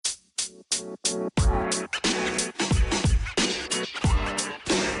Like,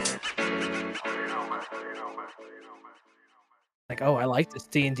 oh, I like this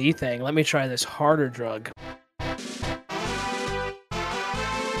D&D thing. Let me try this harder drug.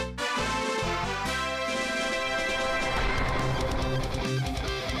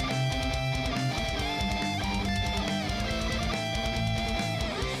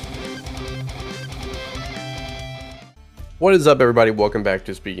 What is up, everybody? Welcome back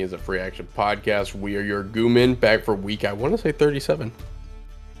to Speaking as a Free Action podcast. We are your Goomin, back for week, I want to say 37.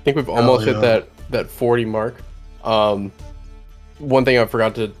 I think we've almost hit that 40 mark. One thing I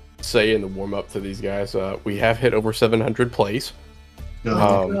forgot to say in the warm-up to these guys, we have hit over 700 plays.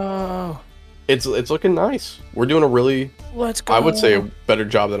 It's looking nice. We're doing a really, let's go. I would say, a better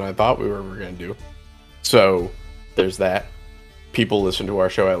job than I thought we were going to do. So there's that. People listen to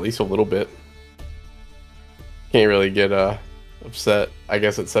our show at least a little bit. Can't really get upset, I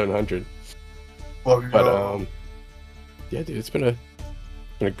guess, at 700. But yeah, dude, it's been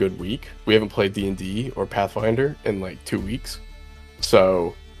a good week. We haven't played D&D or Pathfinder in like 2 weeks,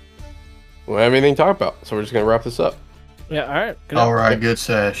 so we don't have anything to talk about. So we're just gonna wrap this up. Yeah, all right. Good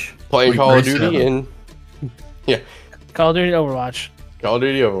sesh. Playing Call of Duty and yeah, Call of Duty, Overwatch. Call of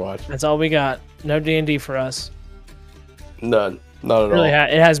Duty, Overwatch. That's all we got. No D&D for us. None, not at all.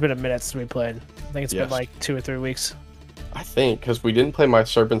 It has been a minute since we played. I think it's been Yes. like 2 or 3 weeks. I think because we didn't play my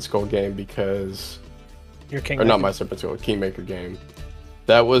Serpent Skull game because Your King. or not my Serpent Skull, Kingmaker game.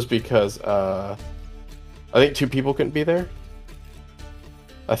 That was because I think 2 people couldn't be there.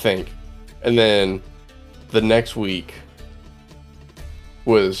 I think, and then the next week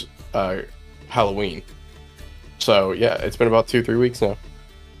was Halloween. So yeah, it's been about 2-3 weeks now.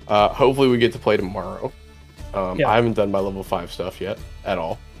 Hopefully we get to play tomorrow. I haven't done my level 5 stuff yet at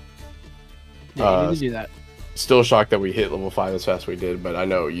all. Yeah, you need to do that. Still shocked that we hit level 5 as fast as we did, but I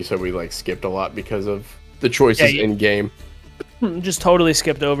know you said we like skipped a lot because of the choices in game. Just totally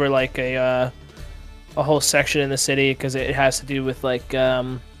skipped over like a whole section in the city because it has to do with like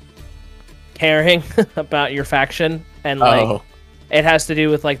caring about your faction, and like it has to do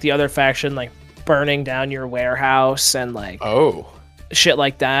with like the other faction like burning down your warehouse and like shit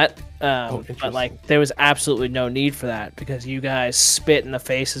like that. But like there was absolutely no need for that because you guys spit in the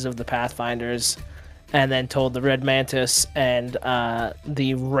faces of the Pathfinders and then told the Red Mantis and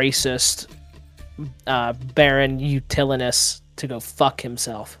the racist Baron Utilinus to go fuck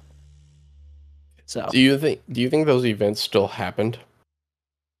himself. So do you think those events still happened?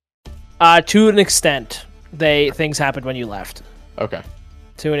 To an extent. Things happened when you left. Okay.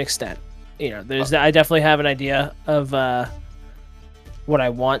 To an extent. You know, I definitely have an idea of what I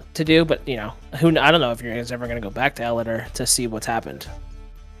want to do, but you know, I don't know if you guys ever going to go back to Eliter to see what's happened.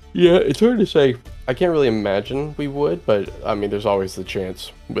 Yeah, it's hard to say. I can't really imagine we would, but I mean, there's always the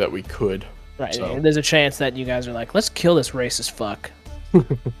chance that we could. Right. So. There's a chance that you guys are like, let's kill this racist fuck. We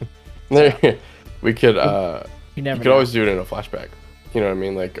could. You could always do it in a flashback. You know what I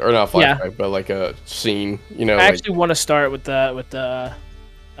mean? Like, or not a flashback, but like a scene. You know. I actually want to start with the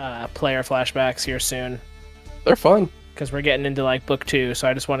player flashbacks here soon. They're fun. Because we're getting into like book 2, so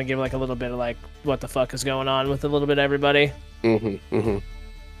I just want to give like a little bit of like what the fuck is going on with a little bit of everybody. I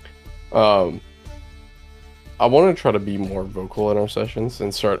want to try to be more vocal in our sessions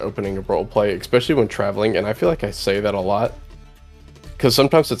and start opening a role play, especially when traveling. And I feel like I say that a lot because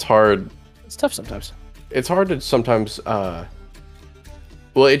sometimes it's hard. It's tough sometimes. It's hard to sometimes.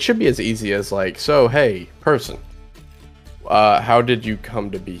 Well, it should be as easy as like, so hey, person, how did you come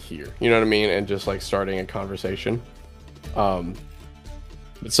to be here? You know what I mean? And just like starting a conversation. But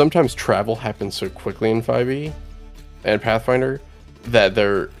sometimes travel happens so quickly in 5e and Pathfinder that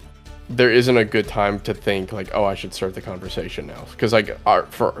there isn't a good time to think like, oh, I should start the conversation now. Because like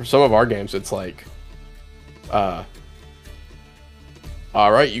for some of our games, it's like, all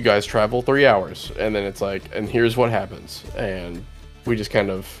right, you guys travel 3 hours, and then it's like, and here's what happens, and we just kind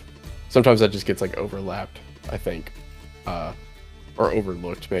of sometimes that just gets like overlapped, I think, or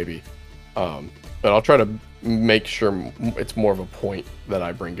overlooked maybe. But I'll try to make sure it's more of a point that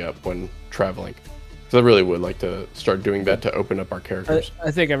I bring up when traveling. Because I really would like to start doing that to open up our characters.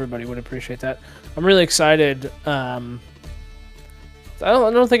 I think everybody would appreciate that. I'm really excited. I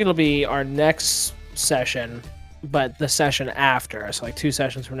don't think it'll be our next session, but the session after. So like 2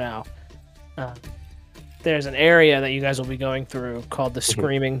 sessions from now. There's an area that you guys will be going through called the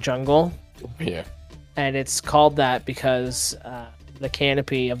Screaming Jungle. Yeah. And it's called that because the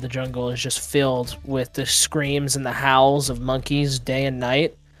canopy of the jungle is just filled with the screams and the howls of monkeys day and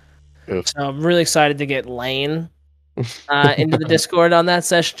night. Oof. So I'm really excited to get Lane into the Discord on that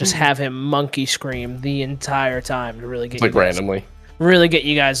session. Just have him monkey scream the entire time to really get randomly. Really get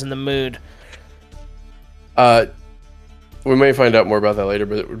you guys in the mood. Uh, we may find out more about that later,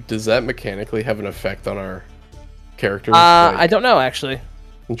 but does that mechanically have an effect on our characters? I don't know actually.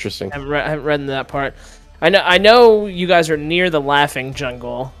 Interesting. I haven't read that part. I know you guys are near the laughing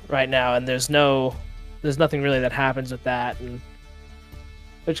jungle right now, and there's nothing really that happens with that, and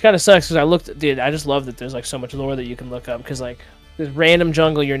which kind of sucks because I just love that there's like so much lore that you can look up, because like this random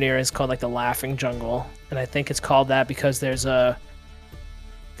jungle you're near is called like the laughing jungle, and I think it's called that because there's an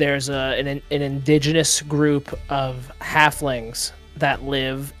indigenous group of halflings that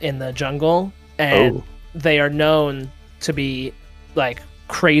live in the jungle, and they are known to be like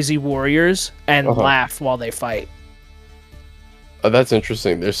crazy warriors and laugh while they fight. That's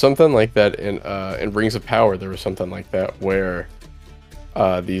interesting. There's something like that in Rings of Power. There was something like that where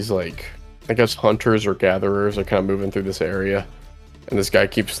these, like, I guess hunters or gatherers are kind of moving through this area, and this guy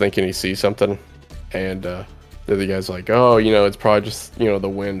keeps thinking he sees something, and the other guy's like, oh, it's probably just the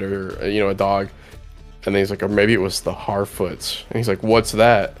wind, or a dog. And then he's like, or maybe it was the Harfoots. And he's like, what's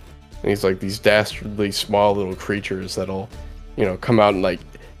that? And he's like, these dastardly small little creatures that'll come out and like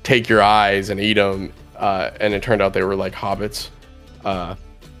take your eyes and eat them. And it turned out they were like hobbits.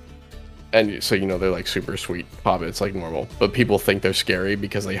 And so, they're like super sweet hobbits, like normal, but people think they're scary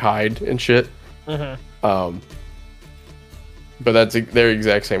because they hide and shit. But that's their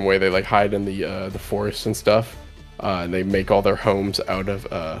exact same way. They like hide in the forest and stuff. And they make all their homes out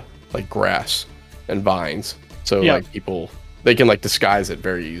of like grass and vines. So like they can like disguise it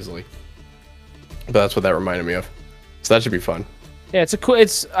very easily. But that's what that reminded me of. So that should be fun. Yeah,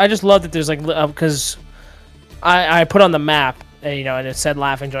 I just love that there's like, because I put on the map, and, and it said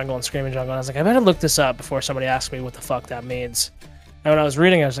Laughing Jungle and Screaming Jungle, and I was like, I better look this up before somebody asks me what the fuck that means. And when I was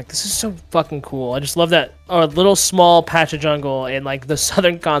reading, I was like, this is so fucking cool. I just love that a little small patch of jungle in like the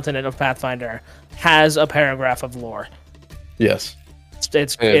southern continent of Pathfinder has a paragraph of lore. Yes.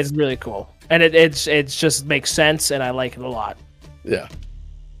 It's really cool. And it's just makes sense, and I like it a lot. Yeah.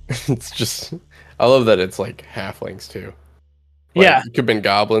 It's just, I love that it's like halflings too. Like, yeah. It could have been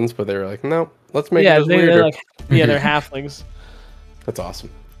goblins, but they were like, no, let's make it weirder. They're like, they're halflings. That's awesome.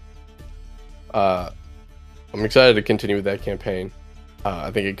 I'm excited to continue with that campaign.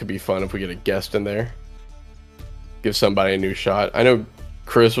 I think it could be fun if we get a guest in there. Give somebody a new shot. I know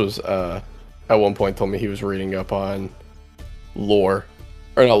Chris was, at one point, told me he was reading up on lore.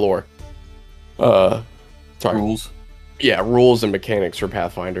 Or not lore. Sorry. Rules. Yeah, rules and mechanics for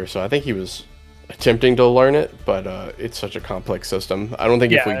Pathfinder. So I think he was attempting to learn it, but it's such a complex system. I don't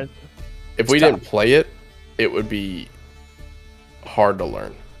think if we didn't play it, it would be hard to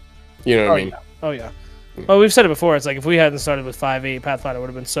learn. You know what I mean? Yeah. Oh yeah. Well, we've said it before. It's like if we hadn't started with 5e, Pathfinder would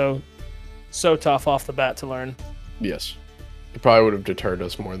have been so tough off the bat to learn. Yes. It probably would have deterred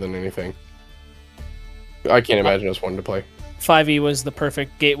us more than anything. I can't imagine us wanting to play. 5e was the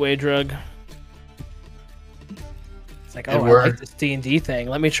perfect gateway drug. It's like, I like this D&D thing.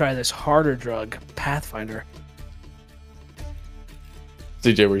 Let me try this harder drug, Pathfinder.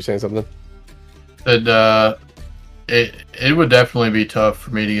 CJ, were you saying something? That it would definitely be tough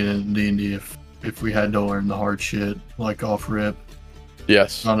for me to get into D&D if we had to learn the hard shit, like off rip.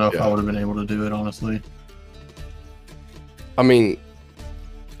 Yes. I don't know if I would have been able to do it, honestly. I mean,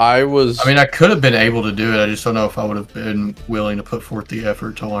 I could have been able to do it. I just don't know if I would have been willing to put forth the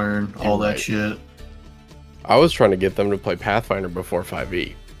effort to learn all that shit. I was trying to get them to play Pathfinder before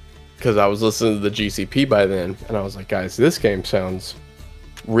 5e, because I was listening to the GCP by then, and I was like, guys, this game sounds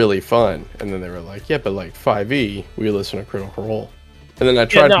really fun. And then they were like, yeah, but like 5e, we listen to Critical Role. And then I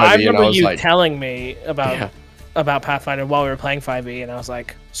tried 5e, I remember and I was you like, telling me about Pathfinder while we were playing 5e, and I was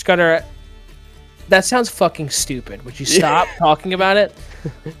like, Scudder, that sounds fucking stupid. Would you stop talking about it?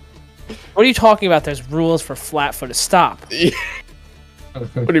 What are you talking about? There's rules for flat-footed. Stop.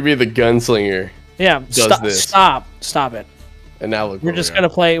 What do you mean the gunslinger? Yeah, stop it. And now look, we're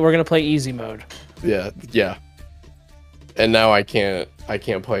gonna play easy mode. Yeah. And now I can't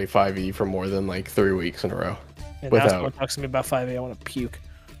play 5e for more than like 3 weeks in a row. And now someone talks to me about 5e, I want to puke.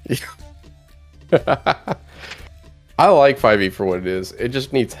 I like 5e for what it is. It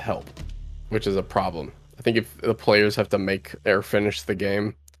just needs help, which is a problem. I think if the players have to make or finish the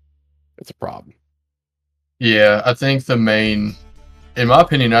game, it's a problem. Yeah, I think in my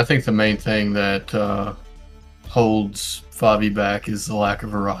opinion, I think the main thing that holds 5e back is the lack of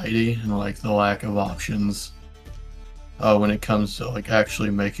variety and like the lack of options when it comes to like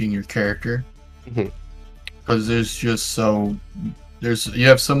actually making your character. Because there's just you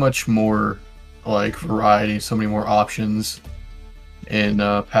have so much more like variety, so many more options in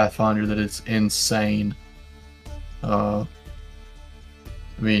Pathfinder that it's insane. I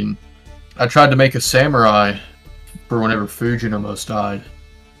mean, I tried to make a samurai for whenever Fujin almost died.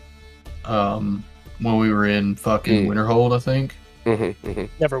 when we were in fucking Winterhold, I think.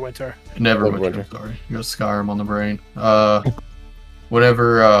 Neverwinter. Neverwinter. Sorry, you got Skyrim on the brain.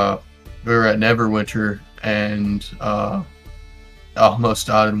 Whenever we were at Neverwinter and I almost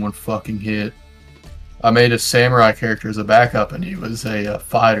died in one fucking hit. I made a samurai character as a backup, and he was a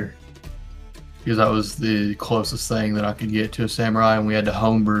fighter. Because that was the closest thing that I could get to a samurai, and we had to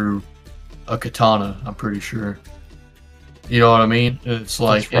homebrew a katana, I'm pretty sure. You know what I mean? It's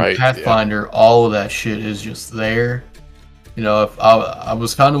like in Pathfinder, all of that shit is just there. You know, if I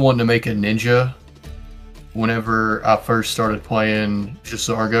was kind of wanting to make a ninja whenever I first started playing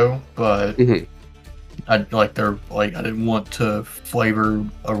Gisargo, but I didn't want to flavor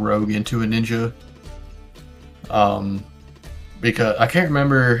a rogue into a ninja. Because I can't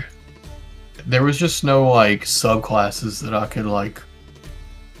remember, there was just no like subclasses that I could like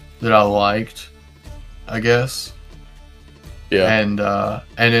that I liked, I guess. Yeah.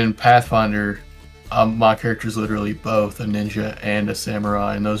 And in Pathfinder, my character's literally both a ninja and a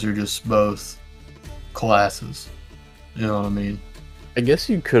samurai, and those are just both classes. You know what I mean? I guess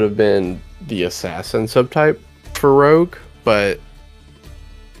you could have been the assassin subtype for rogue, but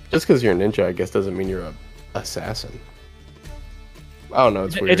just because you're a ninja, I guess doesn't mean you're a assassin. I don't know.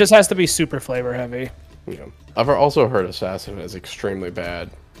 It's weird. It just has to be super flavor heavy. Yeah, I've also heard assassin is extremely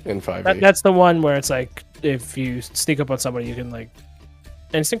bad in 5e. That's the one where it's like if you sneak up on somebody, you can like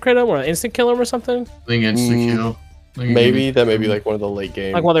instant crit them or instant kill them or something. I think instant kill. Maybe that may be like one of the late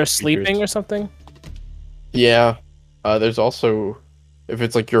game, like while they're sleeping or something. Yeah. There's also, if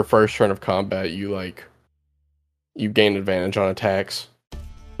it's like your first turn of combat, you gain advantage on attacks.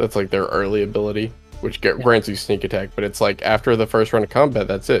 That's like their early ability, which grants you sneak attack. But it's like after the first run of combat,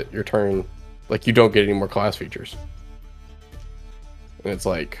 that's it. Your turn, like you don't get any more class features. And it's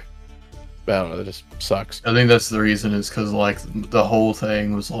like, I don't know, that just sucks. I think that's the reason, is because like the whole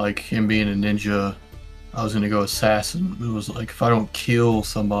thing was like him being a ninja. I was gonna go assassin. It was like if I don't kill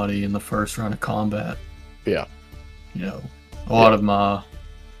somebody in the first round of combat, yeah, you know, a lot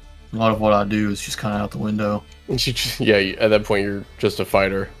of what I do is just kind of out the window. At that point you're just a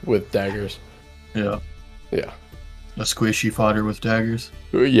fighter with daggers. Yeah, a squishy fighter with daggers.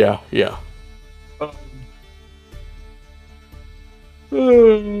 Yeah.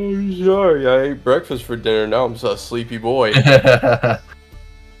 Oh, sorry, I ate breakfast for dinner. Now I'm a sleepy boy.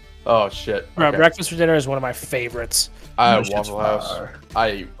 Oh shit! Okay. Breakfast for dinner is one of my favorites. I had Waffle House. I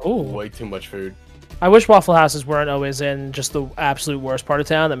ate way too much food. I wish Waffle Houses weren't always in just the absolute worst part of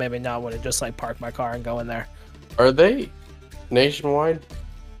town. That made me not want to just like park my car and go in there. Are they nationwide?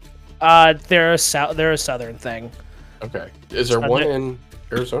 They're a southern thing. Okay. Is there one in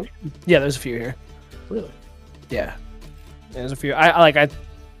Arizona? Yeah, there's a few here. Really? Yeah. There's a few.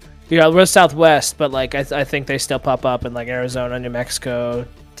 We're Southwest, but like I think they still pop up in like Arizona, New Mexico,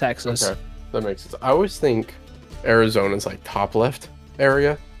 Texas. Okay, that makes sense. I always think Arizona's like top left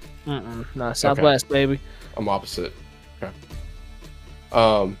area. No, Southwest, baby. I'm opposite. Okay.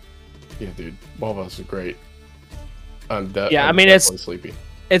 Yeah, dude, Waffle House is great. I'm definitely sleepy.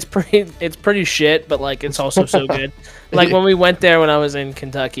 It's pretty shit, but like it's also so good. Like when we went there when I was in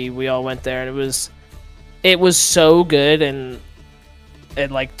Kentucky, we all went there and it was so good, and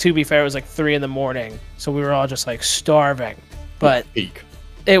like to be fair, it was like 3 a.m, so we were all just like starving. But peak.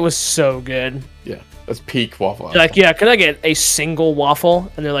 It was so good. Yeah, that's peak Waffle House. Like, yeah, can I get a single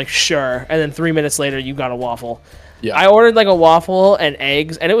waffle? And they're like, sure. And then 3 minutes later, you got a waffle. Yeah. I ordered like a waffle and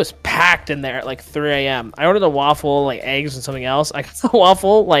eggs, and it was packed in there at like 3 a.m. I ordered a waffle, like eggs and something else. I got the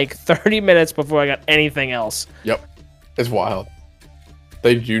waffle like 30 minutes before I got anything else. Yep, it's wild.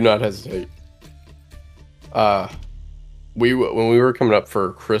 They do not hesitate. When we were coming up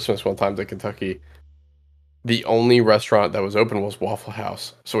for Christmas one time to Kentucky, the only restaurant that was open was Waffle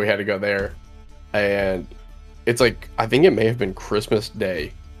House, so we had to go there. And it's like, I think it may have been Christmas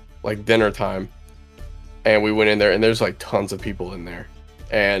Day, like dinner time, and we went in there and there's like tons of people in there,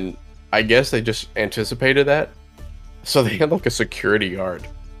 and I guess they just anticipated that, so they had like a security guard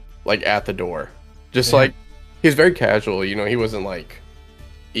like at the door, just like he was very casual, you know, he wasn't like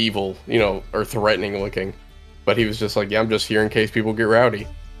evil, you know, or threatening looking, but he was just like, yeah, I'm just here in case people get rowdy,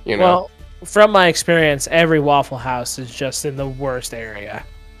 you know. Well, from my experience, every Waffle House is just in the worst area.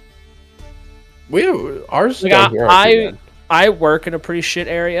 Ours like I work in a pretty shit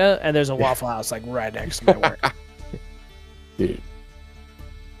area, and there's a Waffle House like right next to my work. Dude,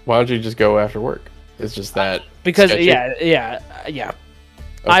 why don't you just go after work? It's just that because sketchy? yeah. Okay.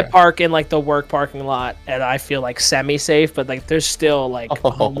 I park in like the work parking lot, and I feel like semi-safe, but like there's still like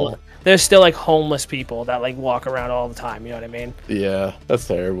homeless people that like walk around all the time. You know what I mean? Yeah, that's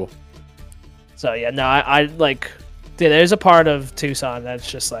terrible. So yeah, no, I like, dude, there's a part of Tucson that's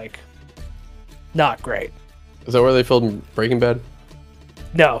just like, Not great. Is that where they filmed Breaking Bad?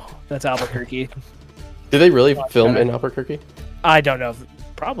 No, that's Albuquerque. Did they really film in Albuquerque? I don't know.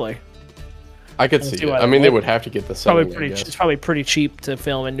 Probably. I could see it. I mean, they would have to get the setting, It's probably pretty cheap to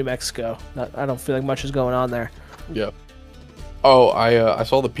film in New Mexico. I don't feel like much is going on there. Yeah. Oh, I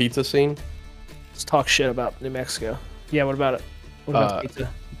saw the pizza scene. Let's talk shit about New Mexico. Yeah, what about it? What about pizza?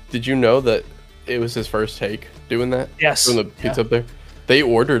 Did you know that it was his first take doing that? Yes. Doing the pizza up there? They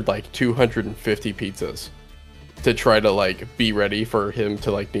ordered like 250 pizzas to try to like be ready for him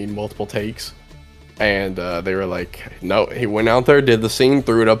to like need multiple takes. And they were like, no, he went out there, did the scene,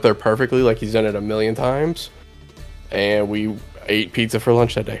 threw it up there perfectly like he's done it a million times. And we ate pizza for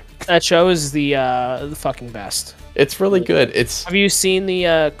lunch that day. That show is the fucking best. It's really good. Have you seen the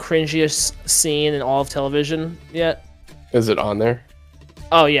cringiest scene in all of television yet? Is it on there?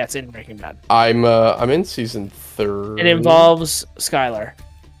 Oh yeah, it's in Breaking Bad. I'm in season 3. It involves Skylar.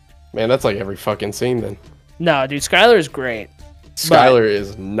 Man, that's like every fucking scene then. No, dude, Skylar is great. Skylar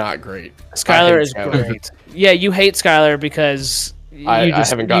is not great. Skylar is great. Yeah, you hate Skylar because I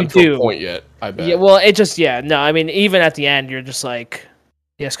haven't gotten to a point yet, I bet. Yeah, well, no, I mean, even at the end, you're just like,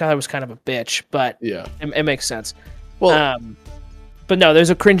 yeah, Skylar was kind of a bitch, but yeah, it makes sense. Well, but no, there's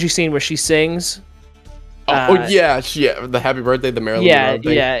a cringy scene where she sings. Yeah, the Happy Birthday, the Marilyn Monroe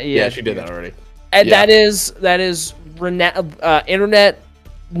thing. Yeah, she did that already. And that is internet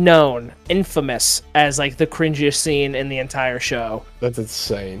known, infamous as like the cringiest scene in the entire show. That's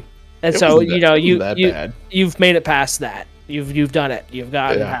insane. And so you've made it past that. You've done it. You've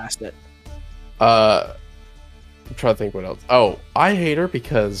gotten past it. I'm trying to think what else. Oh, I hate her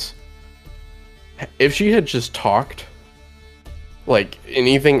because if she had just talked like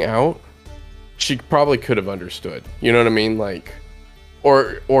anything out, she probably could have understood. You know what I mean? Like,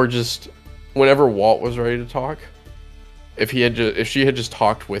 or just whenever Walt was ready to talk, if she had just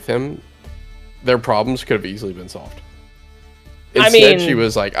talked with him, their problems could have easily been solved. Instead, she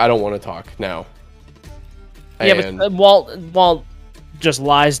was like, "I don't want to talk now." But Walt just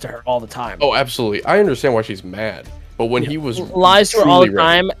lies to her all the time. Oh, absolutely. I understand why she's mad, but when he was lies to her all the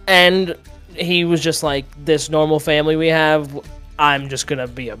time, and he was just like, "This normal family we have, I'm just gonna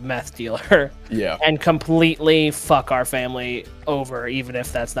be a meth dealer." Yeah. And completely fuck our family over, even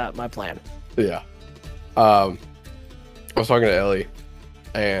if that's not my plan. Yeah. I was talking to Ellie,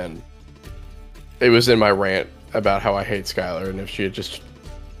 and it was in my rant about how I hate Skylar, and if she had just,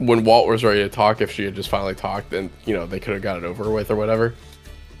 when Walt was ready to talk, if she had just finally talked, then, you know, they could have got it over with or whatever.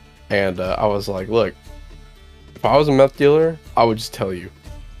 And I was like, look, if I was a meth dealer, I would just tell you.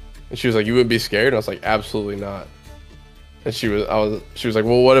 And she was like, you wouldn't be scared? And I was like, absolutely not. And she was like,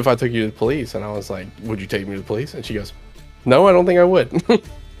 well, what if I took you to the police? And I was like, would you take me to the police? And she goes, no, I don't think I would.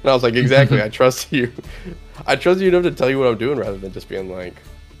 And I was like, exactly, I trust you. I trust you enough to tell you what I'm doing rather than just being like,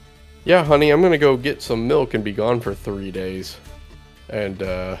 yeah, honey, I'm going to go get some milk and be gone for 3 days. And,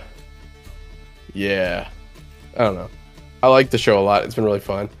 yeah, I don't know. I like the show a lot. It's been really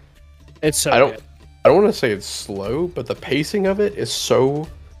fun. It's so good. I don't want to say it's slow, but the pacing of it is so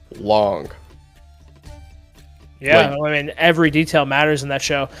long. Yeah, I mean, every detail matters in that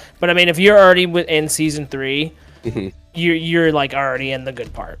show. But I mean, if you're already in season 3, you're like already in the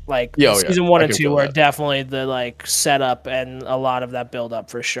good part. Like season 1 and 2 are definitely the like setup and a lot of that build up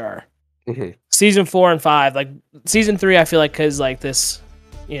for sure. Season 4 and 5, like season 3, I feel like because like this,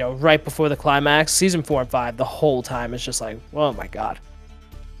 you know, right before the climax. Season 4 and 5, the whole time is just like, oh my god.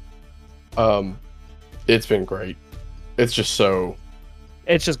 It's been great. It's just so.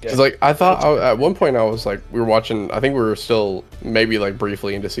 It's just good. It's like I thought at one point I was like, we were watching. I think we were still maybe like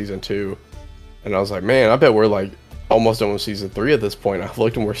briefly into season 2, and I was like, man, I bet we're like almost done with season 3 at this point. I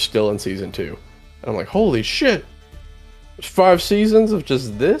looked and we're still in season 2, and I'm like, holy shit! There's 5 seasons of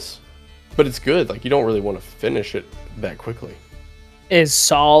just this, but it's good. Like you don't really want to finish it that quickly. Is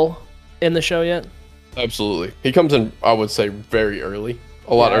Saul in the show yet? Absolutely, he comes in. I would say very early.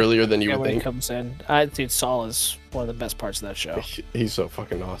 A lot earlier than you would think. He comes in. Dude, Saul is one of the best parts of that show. He's so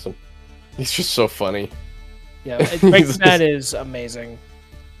fucking awesome. He's just so funny. Yeah, Breaking Bad is amazing.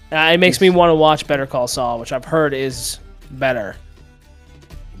 It makes me want to watch Better Call Saul, which I've heard is better.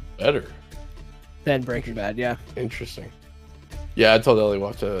 Better? Than Breaking Bad, yeah. Interesting. Yeah, I told Ellie we'll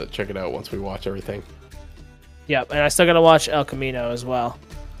have to check it out once we watch everything. Yep, and I still gotta watch El Camino as well.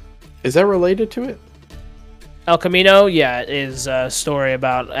 Is that related to it? El Camino, yeah, is a story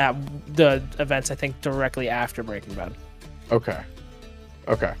about the events, I think, directly after Breaking Bad. Okay.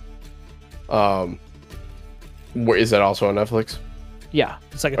 Is that also on Netflix? Yeah,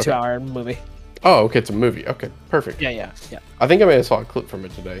 it's like a 2-hour movie. Oh, okay, it's a movie. Okay, perfect. Yeah. I think I may have saw a clip from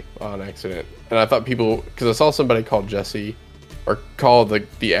it today on accident, and I thought people, because I saw somebody call Jesse, or call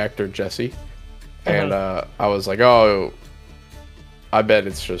the actor Jesse, and I was like, oh, I bet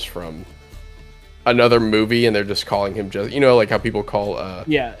it's just from another movie, and they're just calling him just, like how people call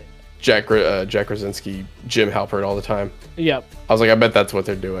Jack Krasinski Jim Halpert all the time. Yep. I was like, I bet that's what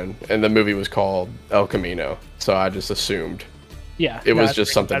they're doing, and the movie was called El Camino, so I just assumed it was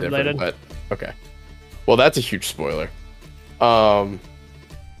just something different. But okay, well, that's a huge spoiler.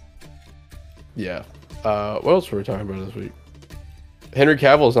 Yeah. What else were we talking about this week? Henry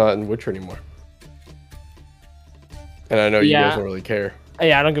Cavill's not in Witcher anymore. And I know you guys don't really care.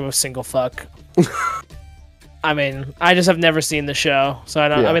 Yeah, I don't give a single fuck. I mean, I just have never seen the show, so I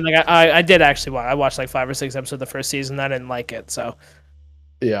don't. Yeah. I mean, like I did actually watch. I watched like 5 or 6 episodes of the first season. I didn't like it, so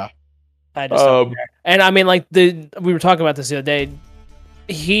yeah. I just don't care. And I mean, like we were talking about this the other day.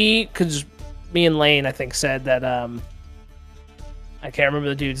 Because me and Lane, I think, said that I can't remember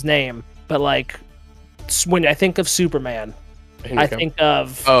the dude's name, but like when I think of Superman, I think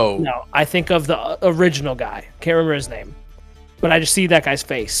of I think of the original guy. Can't remember his name, but I just see that guy's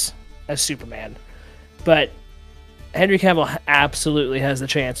face as Superman. But Henry Cavill absolutely has the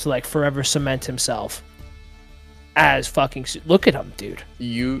chance to like forever cement himself as fucking. Look at him, dude.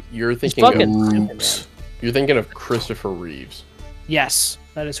 You're thinking of You're thinking of Christopher Reeves. Yes,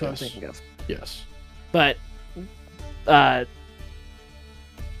 that is who I'm thinking of. Yes, but Henry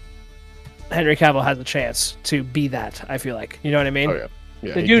Cavill has a chance to be that. I feel like, you know what I mean? Oh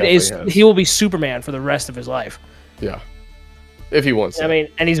yeah. The dude he will be Superman for the rest of his life. Yeah, if he wants. I mean,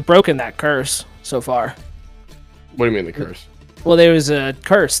 and he's broken that curse so far. What do you mean the curse? Well, there was a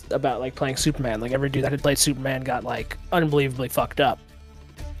curse about like playing Superman. Like every dude that had played Superman got like unbelievably fucked up.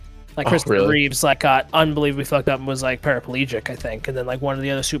 Like Christopher Reeves like got unbelievably fucked up and was like paraplegic, I think, and then like one of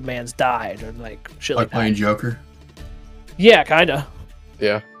the other Supermans died or like shit like that. Playing Joker. Yeah, kinda.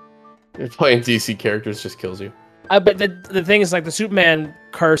 Yeah, playing DC characters just kills you. But the thing is, like the Superman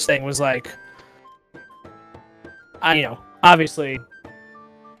curse thing was like, obviously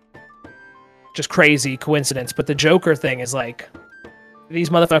just crazy coincidence, but the Joker thing is like these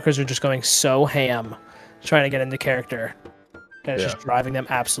motherfuckers are just going so ham trying to get into character that it's just driving them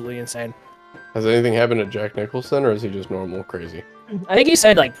absolutely insane. Has anything happened to Jack Nicholson, or is he just normal crazy? I think he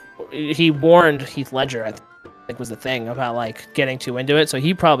said like he warned Heath Ledger, I think was the thing about like getting too into it, so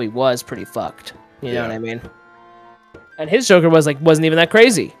he probably was pretty fucked. You know what I mean? And his Joker wasn't even that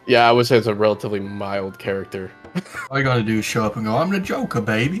crazy. Yeah, I would say it's a relatively mild character. All you gotta do is show up and go, I'm the Joker,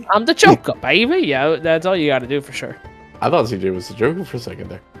 baby. I'm the Joker, baby. Yeah, that's all you gotta do for sure. I thought CJ was the Joker for a second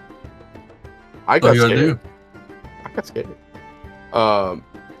there. I got scared. So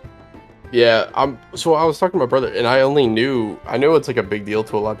I was talking to my brother, and I know it's like a big deal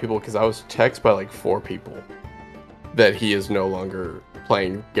to a lot of people because I was texted by like 4 people that he is no longer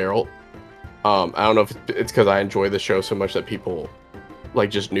playing Geralt. I don't know if it's because I enjoy the show so much that people like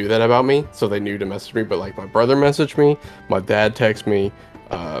just knew that about me, so they knew to message me. But like my brother messaged me, my dad texted me,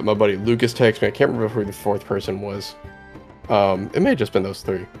 my buddy Lucas texted me. I can't remember who the 4th person was. It may have just been those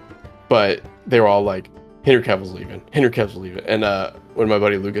 3, but they were all like, Henry Cavill's leaving. And when my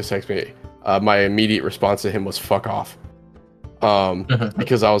buddy Lucas texted me, my immediate response to him was "fuck off,"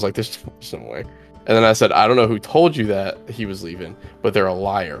 because I was like, "There's no way." And then I said, "I don't know who told you that he was leaving, but they're a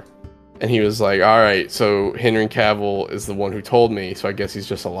liar." And he was like, "All right, so Henry Cavill is the one who told me, so I guess he's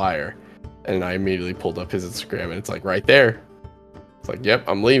just a liar." And I immediately pulled up his Instagram, and it's like right there. It's like, "Yep,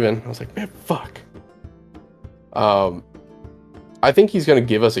 I'm leaving." I was like, "Man, fuck." I think he's gonna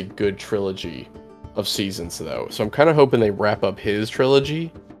give us a good trilogy of seasons though, so I'm kind of hoping they wrap up his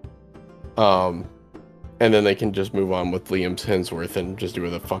trilogy, and then they can just move on with Liam Hemsworth and just do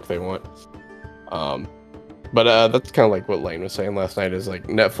what the fuck they want. But that's kind of like what Lane was saying last night, is like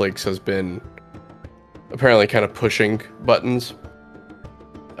Netflix has been apparently kind of pushing buttons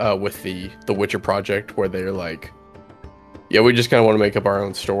with the Witcher project, where they're like, yeah, we just kind of want to make up our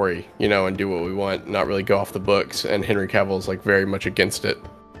own story, and do what we want, not really go off the books. And Henry Cavill is like very much against it.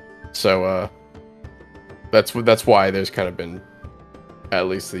 So that's why there's kind of been at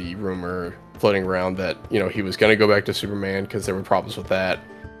least the rumor floating around that he was going to go back to Superman because there were problems with that.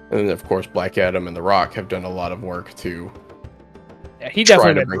 And then of course Black Adam and The Rock have done a lot of work to he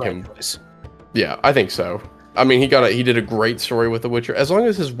definitely try to bring him. Yeah, I think so. I mean, he did a great story with The Witcher, as long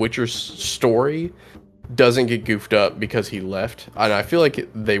as his Witcher story doesn't get goofed up because he left. And I feel like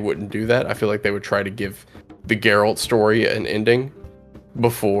they wouldn't do that. I feel like they would try to give the Geralt story an ending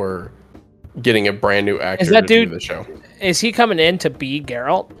before getting a brand new actor to do the show. Is he coming in to be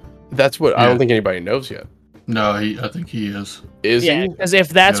Geralt? That's what I don't think anybody knows yet. No, I think he is. Is he? Because if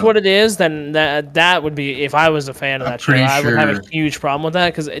that's what it is, then that would be, if I was a fan of that show, I would have a huge problem with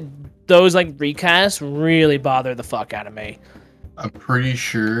that, because those like recasts really bother the fuck out of me. I'm pretty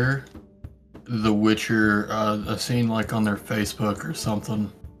sure The Witcher, a scene like on their Facebook or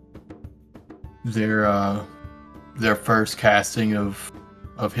something. Their first casting of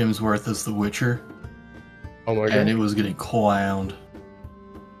Hemsworth as the Witcher. Oh my god! And it was getting clowned.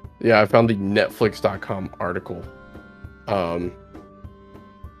 Yeah, I found the Netflix.com article.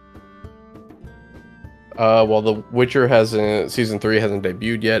 While The Witcher season 3 hasn't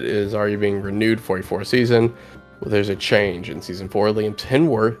debuted yet, it is already being renewed for a 4th season. Well, there's a change in season 4. Liam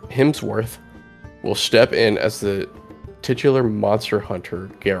Hemsworth will step in as the titular monster hunter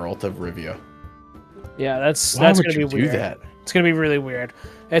Geralt of Rivia. Yeah, that's gonna be weird. That? It's gonna be really weird.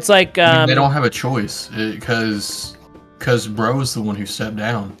 It's like I mean, they don't have a choice because Bro is the one who stepped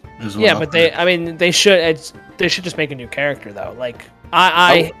down. Yeah, but they should just make a new character though. Like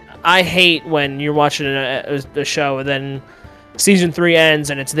I hate when you're watching a show and then season 3 ends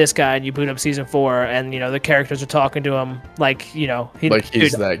and it's this guy and you boot up season 4 and the characters are talking to him like he's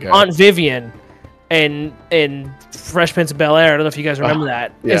that guy. Aunt Vivian in Fresh Prince of Bel-Air. I don't know if you guys remember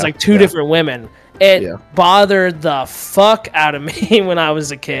that. Yeah, it's like two different women. It bothered the fuck out of me when I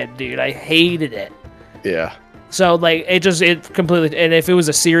was a kid, dude. I hated it. Yeah. So like it completely, and if it was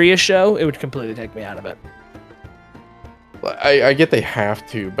a serious show, it would completely take me out of it. I get they have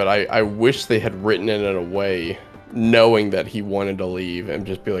to, but I wish they had written it in a way knowing that he wanted to leave and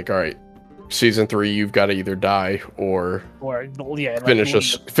just be like, all right, season 3, you've got to either die or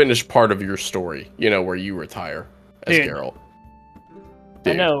finish part of your story, where you retire as Geralt.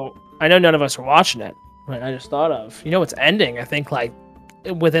 Dude. I know none of us are watching it, but I just thought of, it's ending, I think, like,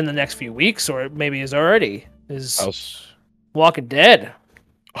 within the next few weeks, or maybe is Walking Dead.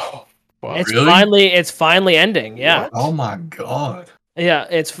 Oh, wow. It's finally ending, yeah. What? Oh my god. Yeah,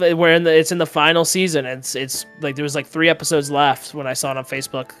 it's in the final season. It's like there was like 3 episodes left when I saw it on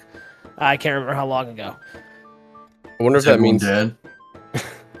Facebook. I can't remember how long ago. I wonder if that means dead.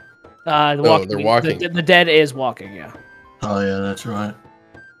 They're walking. The dead is walking. Yeah. Oh yeah, that's right.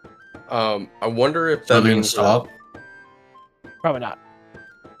 I wonder if that means stop. Probably not.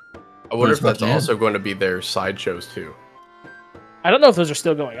 I wonder if that's also going to be their sideshows too. I don't know if those are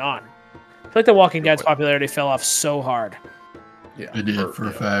still going on. I feel like The Walking Dead's popularity fell off so hard. Yeah, it did for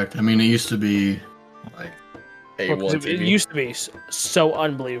a fact. I mean, it used to be like it used to be so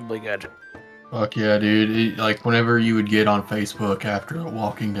unbelievably good. Fuck yeah, dude! Like whenever you would get on Facebook after a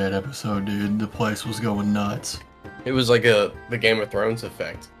Walking Dead episode, dude, the place was going nuts. It was like the Game of Thrones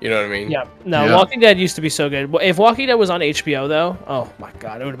effect. You know what I mean? Yeah. No, Walking Dead used to be so good. If Walking Dead was on HBO though, oh my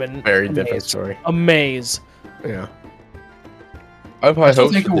god, it would have been very different story. Amaze. Yeah. I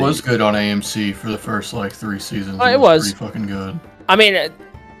think it was good on AMC for the first like 3 seasons. It was pretty fucking good. I mean,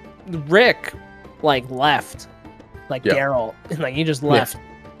 Rick left, Geralt, and he just left. Yeah.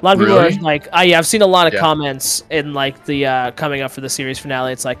 A lot of people are like, I've seen a lot of comments in the coming up for the series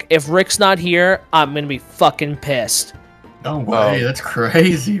finale. It's like, if Rick's not here, I'm gonna be fucking pissed. No way, that's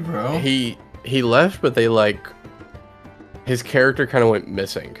crazy, bro. He left, but his character kind of went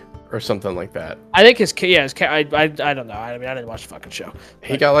missing. Or something like that. I think I don't know. I mean, I didn't watch the fucking show.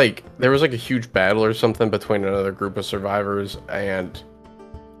 He got there was a huge battle or something between another group of survivors, and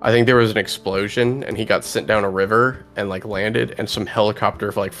I think there was an explosion, and he got sent down a river and landed, and some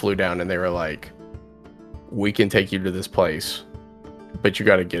helicopter flew down, and they were like, "We can take you to this place, but you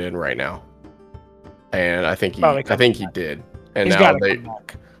got to get in right now." And I think he did, and he's now come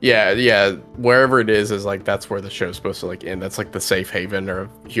back. Yeah, wherever it is that's where the show's supposed to end. That's the safe haven of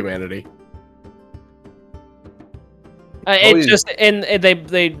humanity. It's just, and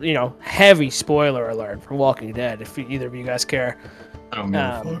they heavy spoiler alert for Walking Dead. If either of you guys care, I don't give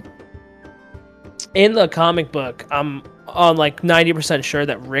a fuck. In the comic book, I'm on 90% sure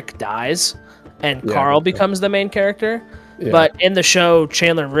that Rick dies and Carl becomes the main character. Yeah. But in the show,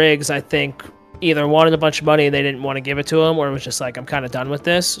 Chandler Riggs, I think, either wanted a bunch of money and they didn't want to give it to him, or it was just I'm kind of done with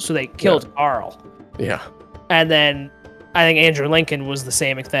this. So they killed Carl. Yeah. And then I think Andrew Lincoln was the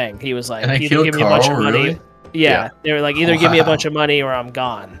same thing. He was like, either give me a bunch of money. Really? Yeah. They were like, either give me a bunch of money or I'm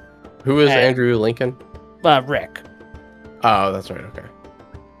gone. Who is Andrew Lincoln? Rick. Oh, that's right. Okay.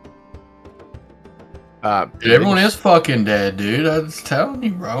 Dude, everyone is fucking dead, dude. I was telling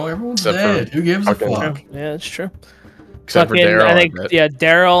you, bro. Everyone's dead. Who gives a fuck? Yeah, that's true. Except for Daryl. I think,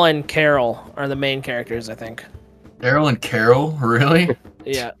 Daryl and Carol are the main characters, I think. Daryl and Carol? Really?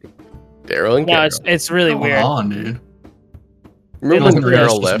 Yeah. Daryl and Carol. No, it's really weird. Come on, dude. Remember when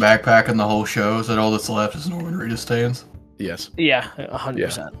Daryl left? Backpacking the whole show, is that all that's left is Norman Reedus stands? Yes. Yeah,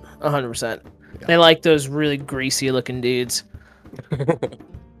 100%. 100%. Yeah. They like those really greasy looking dudes.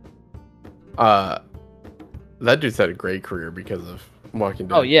 That dude's had a great career because of Walking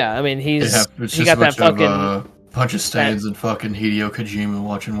Dead. Oh yeah, I mean he got that fucking Bunch of stands and fucking Hideo Kojima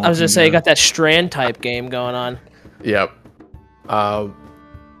watching. I was gonna say, you got that Strand type game going on. Yep.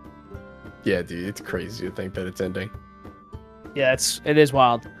 Yeah, dude, it's crazy to think that it's ending. Yeah, it is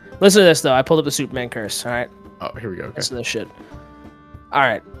wild. Listen to this though. I pulled up the Superman curse. All right. Oh, here we go. Okay. Listen to this shit. All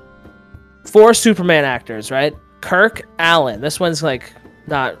right. 4 Superman actors, right? Kirk Allen. This one's like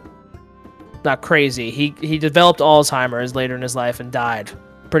not crazy. He developed Alzheimer's later in his life and died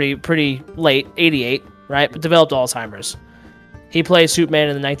pretty late, 88, right? But developed Alzheimer's. He played Superman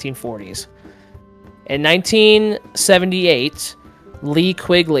in the 1940s. In 1978, Lee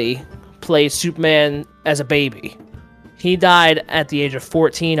Quigley played Superman as a baby. He died at the age of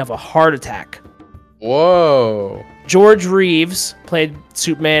 14 of a heart attack. Whoa. George Reeves played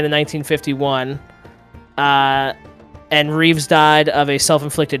Superman in 1951. And Reeves died of a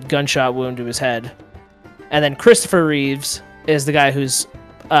self-inflicted gunshot wound to his head. And then Christopher Reeves is the guy who's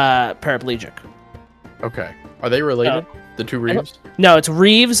paraplegic. Okay. Are they related? The two Reeves? No, it's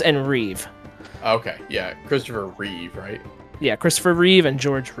Reeves and Reeve. Okay, yeah. Christopher Reeve, right? Yeah, Christopher Reeve and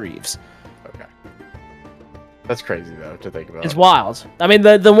George Reeves. Okay. That's crazy, though, to think about. It's wild. I mean,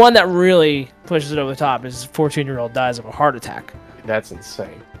 the one that really pushes it over the top is 14-year-old dies of a heart attack. That's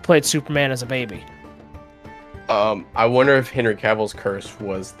insane. Played Superman as a baby. I wonder if Henry Cavill's curse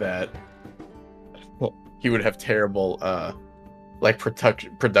was that he would have terrible, like,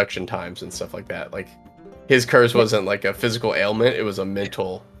 production times and stuff like that. Like, his curse wasn't like a physical ailment; it was a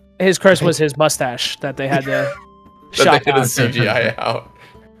mental. His curse was his mustache that they had to that they had to CGI out.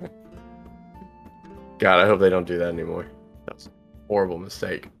 God, I hope they don't do that anymore. That was a horrible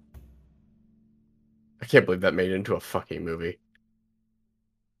mistake. I can't believe that made it into a fucking movie.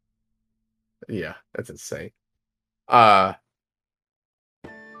 Yeah, that's insane. I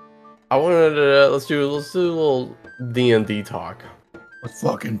wanted to let's do a little D&D talk. Let's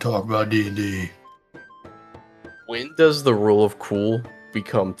fucking talk about D&D. When does the rule of cool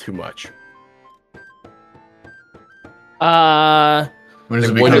become too much? When does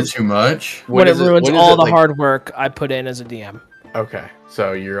it become too much? When it ruins all the hard work I put in as a DM. Okay,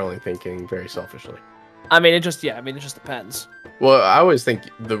 so you're only thinking very selfishly. I mean, it just depends. Well, I always think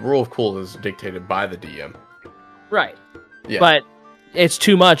the rule of cool is dictated by the DM. Right. Yeah. But it's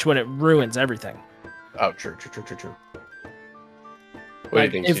too much when it ruins everything. Oh, true. What do you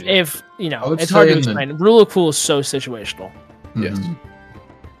think? If you know, it's hard to explain. Rule of cool is so situational. Yes.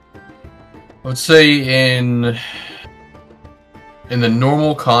 I would say in the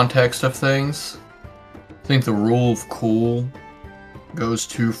normal context of things, I think the rule of cool goes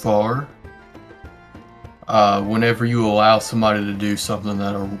too far. Whenever you allow somebody to do something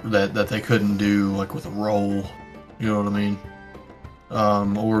that they couldn't do, like with a roll, you know what I mean?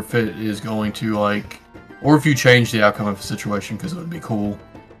 Or if it is going to or if you change the outcome of a situation because it would be cool.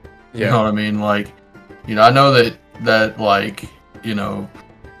 Yeah. You know what I mean? Like, I know that like,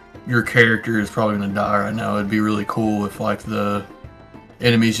 your character is probably gonna die right now. It'd be really cool if like the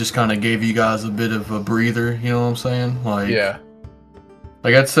enemies just kind of gave you guys a bit of a breather. You know what I'm saying? Like, yeah.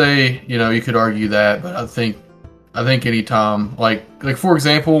 Like I'd say, you could argue that, but I think anytime, like for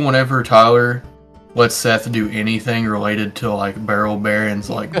example, whenever Tyler lets Seth do anything related to like barrel barons,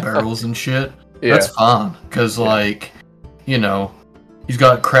 like barrels and shit, that's fine, because he's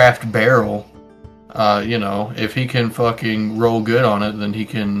got craft barrel. If he can fucking roll good on it, then he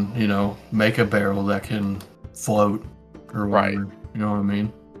can, make a barrel that can float or whatever. Right. You know what I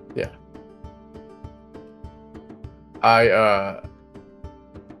mean? Yeah.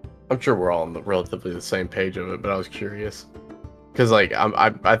 I'm sure we're all on the relatively the same page of it, but I was curious because, like,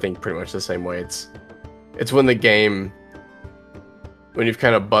 I think pretty much the same way. It's when the game, when you've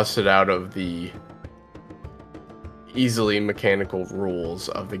kind of busted out of the easily mechanical rules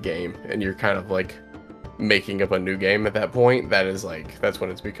of the game, and you're kind of like making up a new game at that point. That's when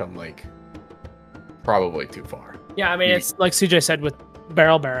it's become like probably too far. Yeah, I mean, it's like CJ said with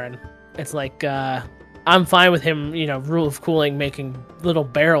Barrel Baron. It's like I'm fine with him, rule of cooling, making little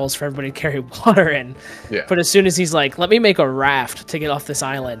barrels for everybody to carry water in. Yeah. But as soon as he's like, let me make a raft to get off this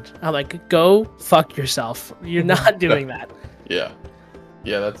island, I'm like, go fuck yourself. You're not doing that. Yeah.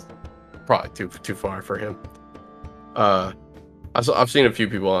 Yeah, that's probably too far for him. I've seen a few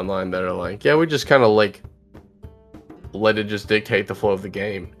people online that are like, yeah, we just kind of like let it just dictate the flow of the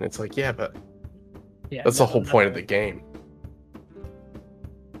game. And it's like, yeah, but that's the whole point of the game.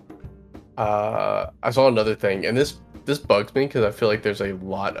 I saw another thing, and this bugs me because I feel like there's a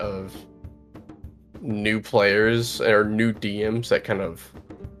lot of new players or new DMs that kind of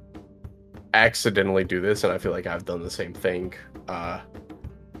accidentally do this, and I feel like I've done the same thing.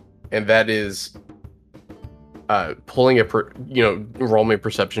 And that is pulling roll me a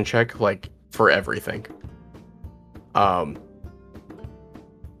perception check like for everything.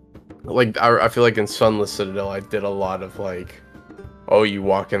 Like I feel like in Sunless Citadel, I did a lot of like, oh, you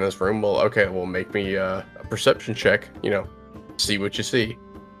walk in this room, well, okay, well, make me a perception check, see what you see.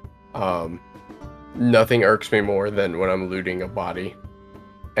 Nothing irks me more than when I'm looting a body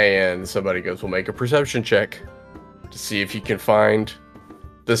and somebody goes, well, make a perception check to see if you can find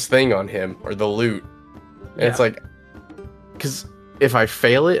this thing on him or the loot. And it's like, because if I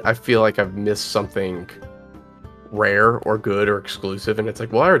fail it, I feel like I've missed something rare or good or exclusive, and it's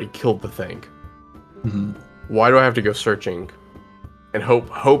like, well, I already killed the thing. Mm-hmm. Why do I have to go searching and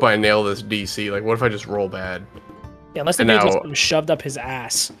hope I nail this DC? Like, what if I just roll bad? Yeah, unless the dude gets something shoved up his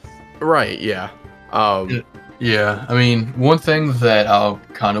ass. Right, yeah. Yeah, I mean, one thing that I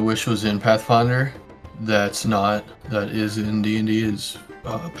kind of wish was in Pathfinder that is in D&D is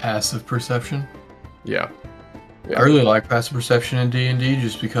passive perception. Yeah. I really like passive perception in D&D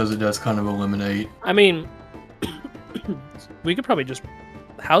just because it does kind of eliminate... I mean, we could probably just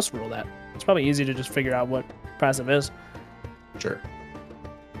house rule that. It's probably easy to just figure out what passive is. Sure.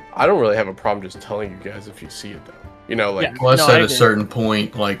 I don't really have a problem just telling you guys if you see it, though. Plus at a certain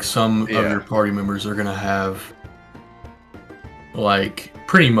point, like, some of your party members are going to have, like,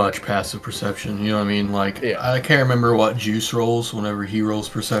 pretty much passive perception, you know what I mean? Like, I can't remember what Juice rolls whenever he rolls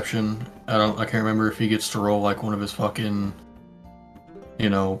perception. I can't remember if he gets to roll, like, one of his fucking,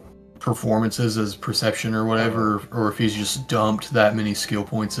 performances as perception or whatever, or if he's just dumped that many skill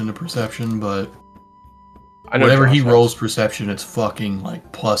points into perception, but whenever he rolls perception, it's fucking,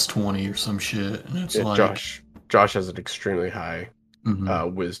 like, plus 20 or some shit, and it's like... Josh has an extremely high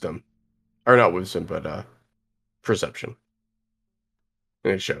wisdom. Or not wisdom, but perception.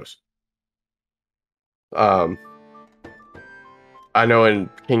 And it shows. I know in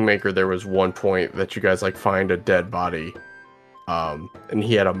Kingmaker there was one point that you guys, like, find a dead body. And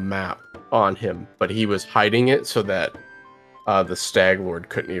he had a map on him, but he was hiding it so that the Stag Lord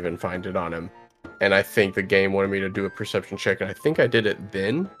couldn't even find it on him. And I think the game wanted me to do a perception check, and I think I did it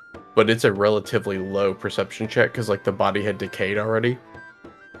then. But it's a relatively low perception check because, like, the body had decayed already.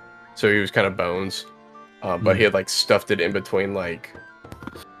 So he was kind of bones. But he had, like, stuffed it in between, like,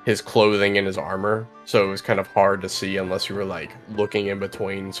 his clothing and his armor. So it was kind of hard to see unless you were, like, looking in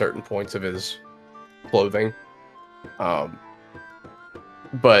between certain points of his clothing. But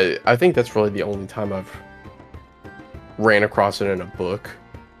I think that's really the only time I've ran across it in a book.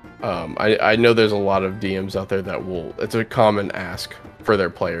 I know there's a lot of DMs out there that it's a common ask for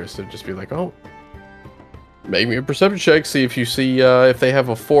their players to just be like, oh, make me a perception check, see if you see if they have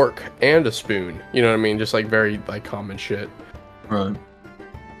a fork and a spoon. You know what I mean? Just like very like common shit. Right.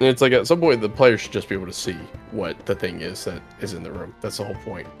 And it's like at some point the player should just be able to see what the thing is that is in the room. That's the whole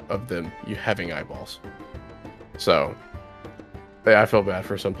point of you having eyeballs. So I feel bad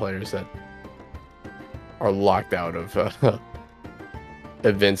for some players that are locked out of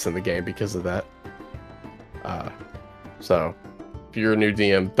events in the game because of that. So if you're a new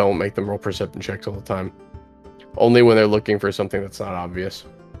DM, don't make them roll perception checks all the time. Only when they're looking for something that's not obvious.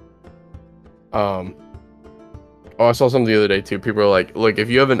 I saw something the other day too. People are like, look, if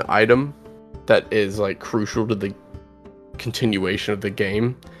you have an item that is like crucial to the continuation of the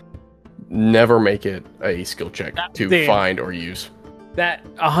game, never make it a skill check to find or use. That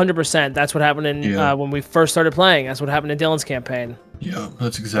 100%. That's what happened in when we first started playing. That's what happened in Dylan's campaign. Yeah,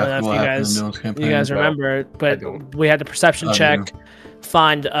 that's exactly what happened in Dylan's campaign. You guys remember it, but we had to perception check,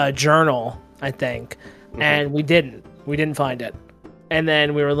 find a journal, I think, and we didn't. We didn't find it. And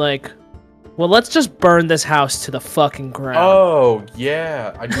then we were like, well, let's just burn this house to the fucking ground. Oh,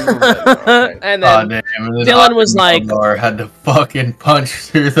 yeah. I do remember that. Okay. And then Dylan was like... Meldar had to fucking punch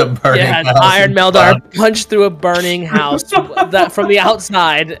through the burning house. Iron Meldar punched through a burning house that from the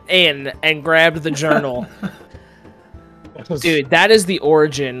outside in and grabbed the journal. Dude, that is the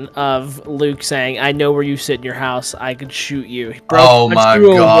origin of Luke saying, I know where you sit in your house. I could shoot you. He broke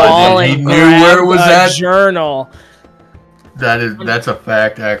through a wall and he knew where was that journal. That's a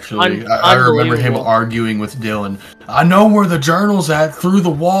fact, actually. I remember him arguing with Dylan. I know where the journal's at through the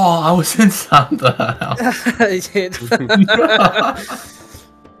wall. I was inside the house.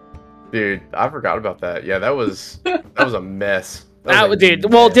 Dude, I forgot about that. Yeah, that was a mess.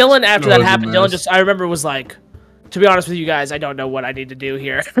 Dylan, after that happened, Dylan I remember was like, to be honest with you guys, I don't know what I need to do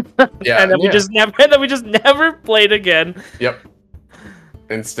here. Yeah, and then we just never played again. Yep.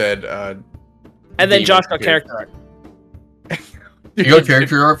 Instead, and then Josh got character art. You got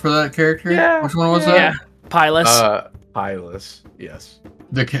character art for that character? Yeah. Which one was that? Yeah. Pylus. Pylus, yes.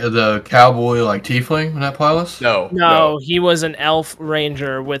 The cowboy, like, tiefling, not Pylus? No, he was an elf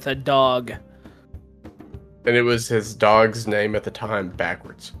ranger with a dog. And it was his dog's name at the time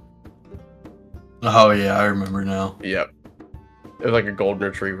backwards. Oh yeah, I remember now. Yep. It was like a golden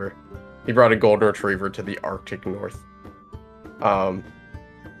retriever. He brought a golden retriever to the Arctic North.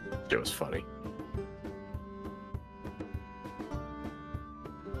 It was funny.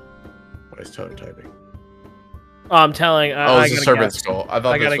 What is Tyler typing? Oh, I'm telling. Oh, it's a serpent skull. I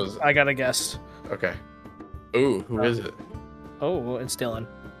thought this was. I gotta guess. Okay. Ooh, who is it? Oh, it's Dylan.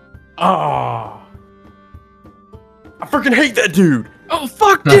 Ah. I freaking hate that dude. Oh,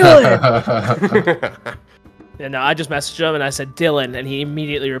 fuck Dylan. Yeah, no, I just messaged him and I said Dylan, and he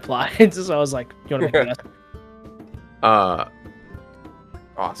immediately replied. So I was like, "You want to make a guess?"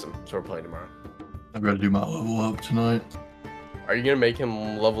 Awesome. So we're playing tomorrow. I've got to do my level up tonight. Are you gonna make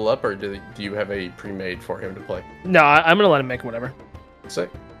him level up, or do you have a pre-made for him to play? No, I'm gonna let him make whatever. Sick.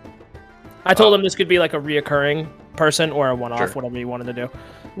 I told him this could be like a reoccurring person or a one-off, sure. Whatever you wanted to do.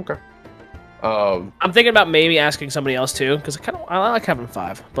 Okay. I'm thinking about maybe asking somebody else too, because I like having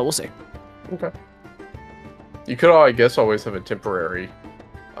 5, but we'll see. Okay. You could, I guess, always have a temporary,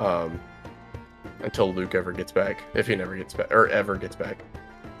 until Luke ever gets back, if he never gets back or ever gets back.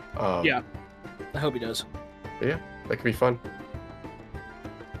 Yeah, I hope he does. Yeah, that could be fun.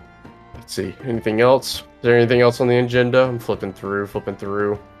 Let's see. Anything else? Is there anything else on the agenda? I'm flipping through.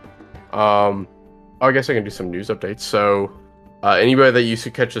 I guess I can do some news updates. So, anybody that used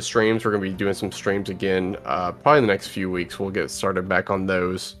to catch the streams, we're going to be doing some streams again, probably in the next few weeks. We'll get started back on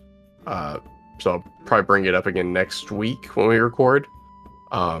those. So I'll probably bring it up again next week when we record.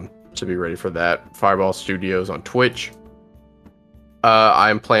 So be ready for that. Fireball Studios on Twitch.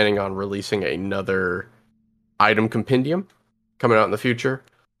 I'm planning on releasing another item compendium coming out in the future.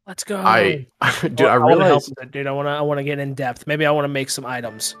 Let's go. I realized, dude. I want to get in depth. Maybe I want to make some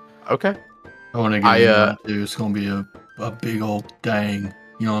items. Okay. I want to get into too. It's gonna be a big old dang.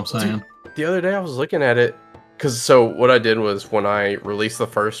 You know what I'm saying? Dude, the other day I was looking at it, so what I did was when I released the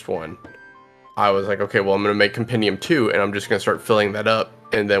first one, I was like, okay, well, I'm gonna make compendium 2, and I'm just gonna start filling that up.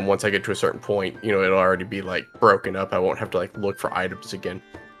 And then once I get to a certain point, it'll already be like broken up. I won't have to like look for items again.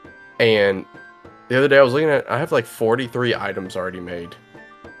 And the other day I was looking at, I have like 43 items already made,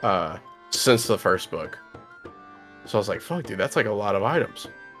 since the first book. So I was like, fuck, dude, that's like a lot of items.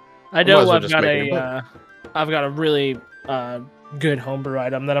 I know I've got a really good homebrew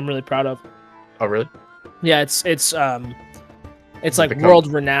item that I'm really proud of. Oh, really? Yeah, it's like world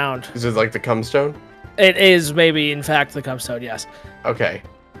renowned. Is it like the Cumstone? It is maybe, in fact, the Cumstone, yes. Okay.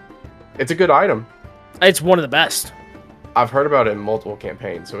 It's a good item. It's one of the best. I've heard about it in multiple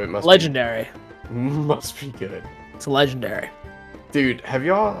campaigns, so it must legendary. Must be good. It's legendary. Dude, have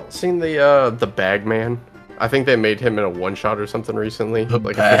y'all seen the Bagman? I think they made him in a one-shot or something recently. The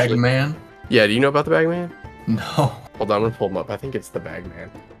like Bagman? Yeah, do you know about the Bagman? No. Hold on, I'm gonna pull him up. I think it's the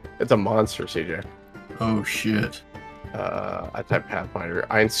Bagman. It's a monster, CJ. Oh, shit. I type Pathfinder.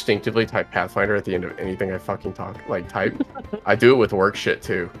 I instinctively type Pathfinder at the end of anything I fucking type. I do it with work shit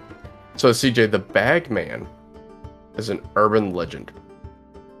too. So CJ, the Bagman is an urban legend.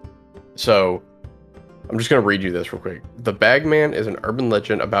 So I'm just gonna read you this real quick. The Bagman is an urban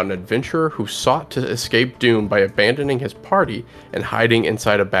legend about an adventurer who sought to escape doom by abandoning his party and hiding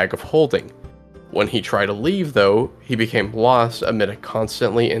inside a bag of holding. When he tried to leave, though, he became lost amid a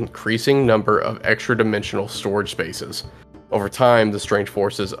constantly increasing number of extra-dimensional storage spaces. Over time, the strange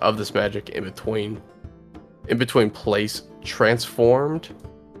forces of this magic in between place transformed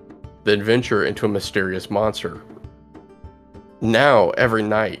the adventurer into a mysterious monster. Now, every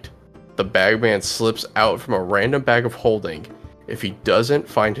night, the Bagman slips out from a random bag of holding. If he doesn't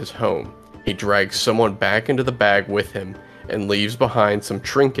find his home, he drags someone back into the bag with him and leaves behind some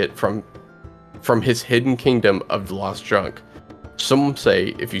trinket from his hidden kingdom of lost junk. Some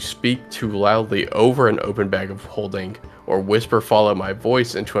say if you speak too loudly over an open bag of holding, or whisper follow my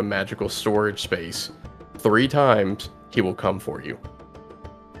voice into a magical storage space, 3 times he will come for you.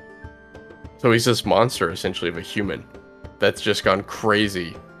 So he's this monster, essentially, of a human that's just gone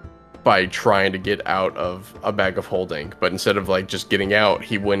crazy by trying to get out of a bag of holding. But instead of like just getting out,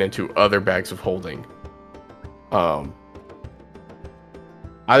 he went into other bags of holding. I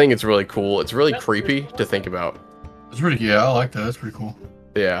think it's really cool. It's really creepy to think about. It's pretty, yeah, I like that. That's pretty cool.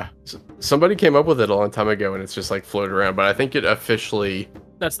 Yeah. Somebody came up with it a long time ago and it's just like floated around, but I think it officially...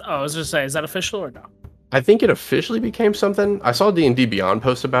 I was just saying, is that official or no? I think it officially became something. I saw D&D Beyond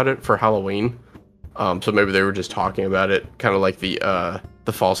post about it for Halloween. So maybe they were just talking about it, kind of like the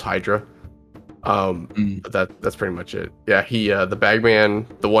false Hydra. But that's pretty much it. Yeah, the Bagman,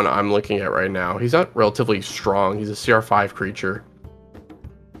 the one I'm looking at right now, he's not relatively strong. He's a CR5 creature.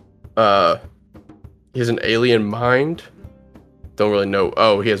 He has an alien mind. Don't really know.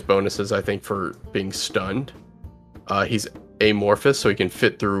 Oh, he has bonuses, I think, for being stunned. He's amorphous, so he can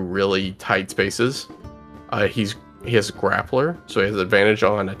fit through really tight spaces. He has a grappler, so he has advantage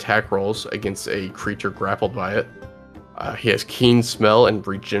on attack rolls against a creature grappled by it. He has keen smell and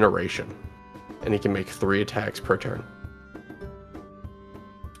regeneration, and he can make 3 attacks per turn.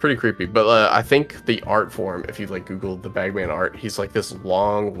 It's pretty creepy, but I think the art for him, if you like Google the Bagman art, he's like this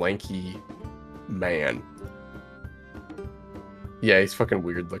long, lanky man. Yeah, he's fucking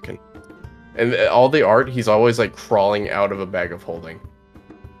weird looking. And all the art, he's always like crawling out of a bag of holding.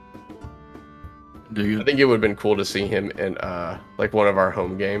 I think it would have been cool to see him in like one of our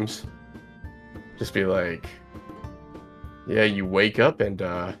home games. Just be like, yeah, you wake up and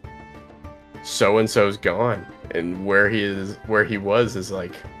so and so's gone, and where he was is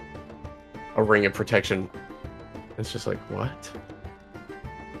like a ring of protection. It's just like, what?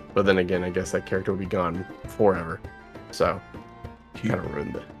 But then again, I guess that character would be gone forever. So kind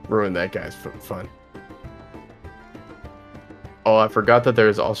of ruined that guy's fun. Oh, I forgot that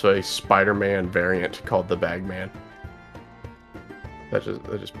there's also a Spider-Man variant called the Bagman. That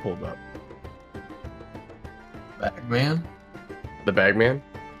just pulled up. Bagman? The Bagman?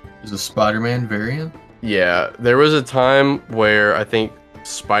 Is a Spider-Man variant? Yeah, there was a time where I think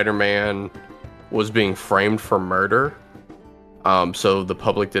Spider-Man was being framed for murder. So the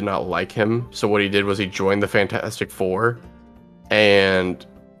public did not like him. So what he did was he joined the Fantastic Four, and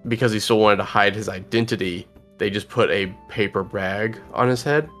because he still wanted to hide his identity, they just put a paper bag on his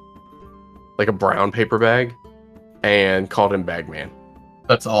head, like a brown paper bag, and called him Bagman.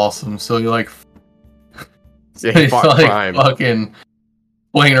 That's awesome. So you're like, yeah, he fought crime. Fucking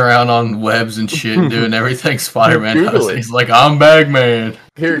playing around on webs and shit and doing everything Spider-Man does. He's like, I'm Bagman.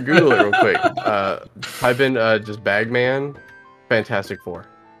 Here, Google it real quick. Type in just Bagman, Fantastic Four.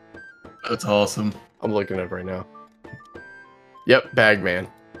 That's awesome. I'm looking it up right now. Yep, Bagman.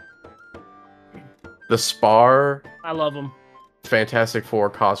 The Spar. I love him. Fantastic Four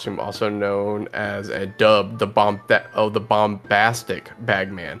costume, also known as a dub, the bombastic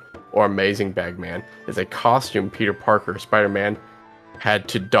Bagman or Amazing Bagman, is a costume Peter Parker, Spider-Man, had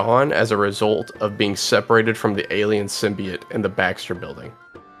to don as a result of being separated from the alien symbiote in the Baxter Building.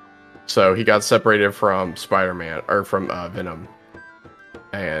 So he got separated from Spider-Man, or from Venom,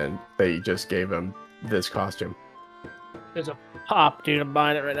 and they just gave him this costume. There's a pop, dude. I'm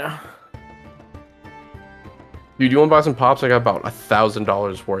buying it right now. Dude, you want to buy some pops? I got about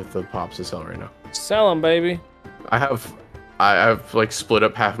 $1,000 worth of pops to sell right now. Sell them, baby. I've like split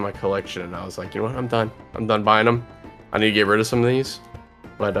up half of my collection, and I was like, you know what? I'm done. I'm done buying them. I need to get rid of some of these,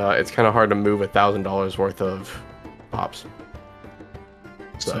 but it's kind of hard to move $1,000 worth of pops.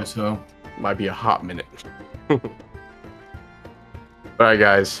 So might be a hot minute. All right,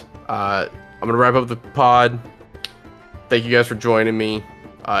 guys. I'm gonna wrap up the pod. Thank you guys for joining me.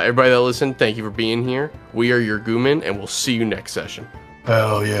 Everybody that listened, thank you for being here. We are your Gooman, and we'll see you next session.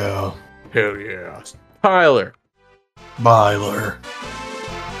 Hell yeah. Hell yeah. Tyler. Byler.